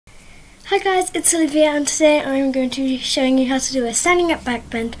Hi guys, it's Olivia and today I'm going to be showing you how to do a standing up back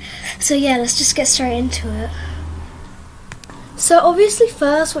bend. So yeah, let's just get straight into it. So obviously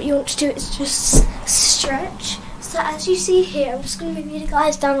first what you want to do is just stretch. So as you see here, I'm just going to move you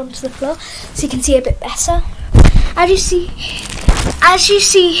guys down onto the floor so you can see a bit better. As you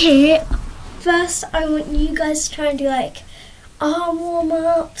see here, first I want you guys to try and do like arm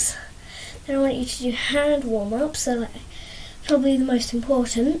warm-ups. Then I want you to do hand warm-ups, so like probably the most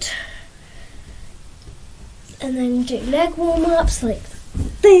important. And then do leg warm-ups like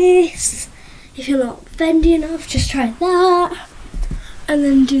this. If you're not bendy enough, just try that. And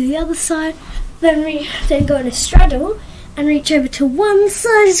then do the other side. Then go in a straddle and reach over to one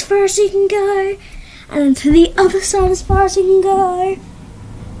side as far as you can go, and then to the other side as far as you can go.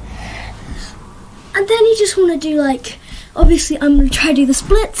 And then you just want to do like, obviously I'm going to try to do the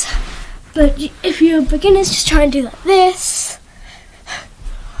splits, but if you're beginners, just try and do like this.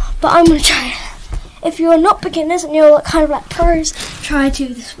 But I'm going to try. If you're not beginners and you're kind of like pros, try to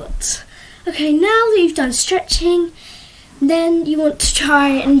do the splits. Okay, now that you've done stretching, then you want to try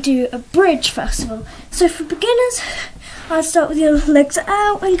and do a bridge first of all. So for beginners, I'll start with your legs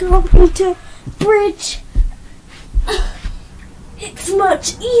out and go up into bridge. It's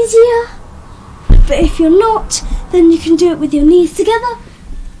much easier. But if you're not, then you can do it with your knees together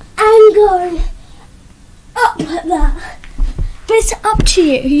and go up like that. But it's up to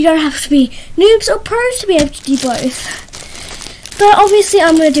you. You don't have to be noobs or pros to be able to do both. But obviously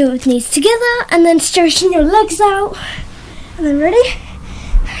I'm going to do it with knees together and then straighten your legs out. And then ready?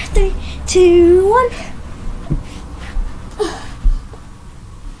 3, 2, 1.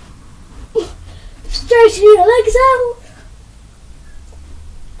 Straighten your legs out.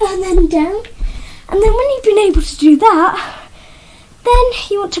 And then down. And then when you've been able to do that, then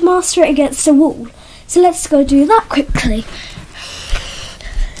you want to master it against a wall. So let's go do that quickly.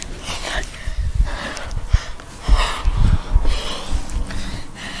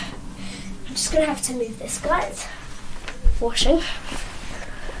 I'm just going to have to move this, guys. Washing.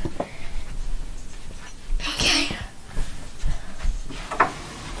 Okay.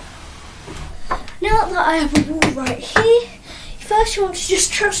 Now that I have a wall right here, first you want to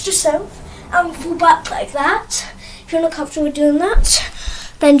just trust yourself and fall back like that. If you're not comfortable with doing that,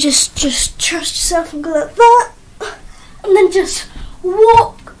 then just trust yourself and go like that. And then just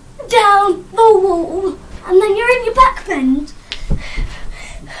walk down the wall, and then you're in your back bend.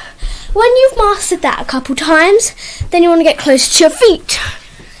 When you've mastered that a couple times, then you want to get closer to your feet,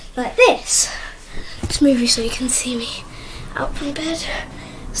 like this. Just move you so you can see me out from bed.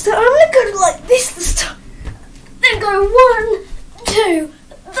 So I'm going to go like this time. Then go 1, 2,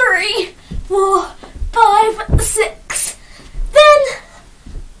 3, 4, 5, 6. Then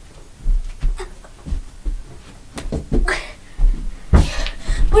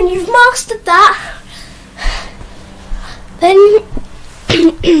when you've mastered that, then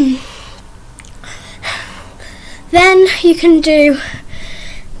you can do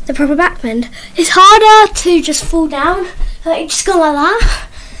the proper back bend. It's harder to just fall down, like you just go like that.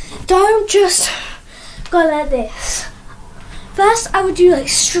 Don't just go like this. First I would do like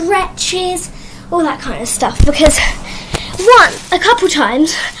stretches, all that kind of stuff, because a couple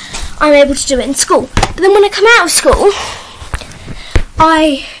times I'm able to do it in school, but then when I come out of school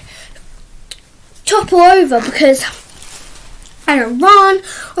I topple over because I don't run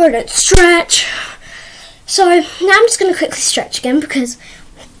or I don't stretch. So now I'm just going to quickly stretch again because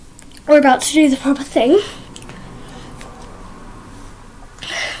we're about to do the proper thing.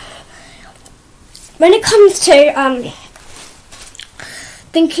 When it comes to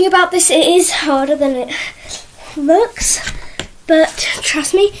thinking about this, it is harder than it looks, but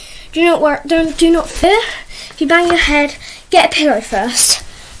trust me, do not fear. If you bang your head, get a pillow first.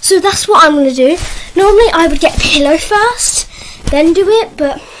 So that's what I'm going to do. Normally I would get a pillow first, then do it,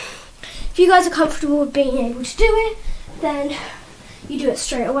 but if you guys are comfortable with being able to do it, then you do it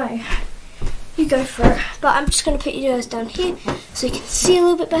straight away. You go for it. But I'm just going to put you guys down here so you can see a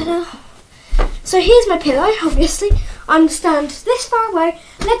little bit better. So here's my pillow, obviously. I'm going to stand this far away,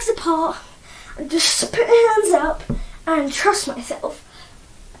 legs apart, and just put my hands up and trust myself.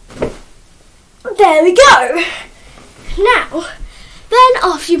 There we go. Now, then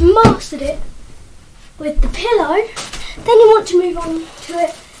after you've mastered it with the pillow, then you want to move on to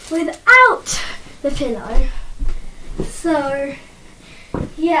it without the pillow. So,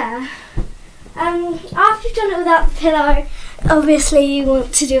 yeah. After you've done it without the pillow, obviously you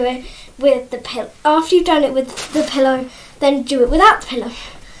want to do it with the pillow. After you've done it with the pillow, then do it without the pillow.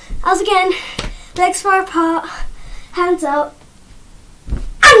 As again, legs far apart, hands up,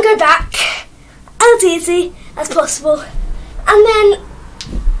 and go back as easy as possible. And then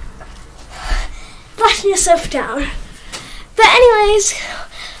yourself down. But anyways,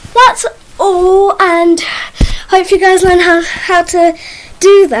 that's all, and hope you guys learn how to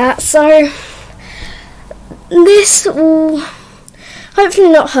do that. So this will hopefully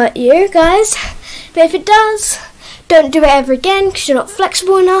not hurt you guys, but if it does, don't do it ever again because you're not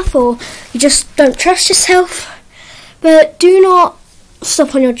flexible enough or you just don't trust yourself. But do not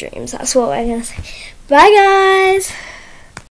stop on your dreams. That's what I'm going to say. Bye guys.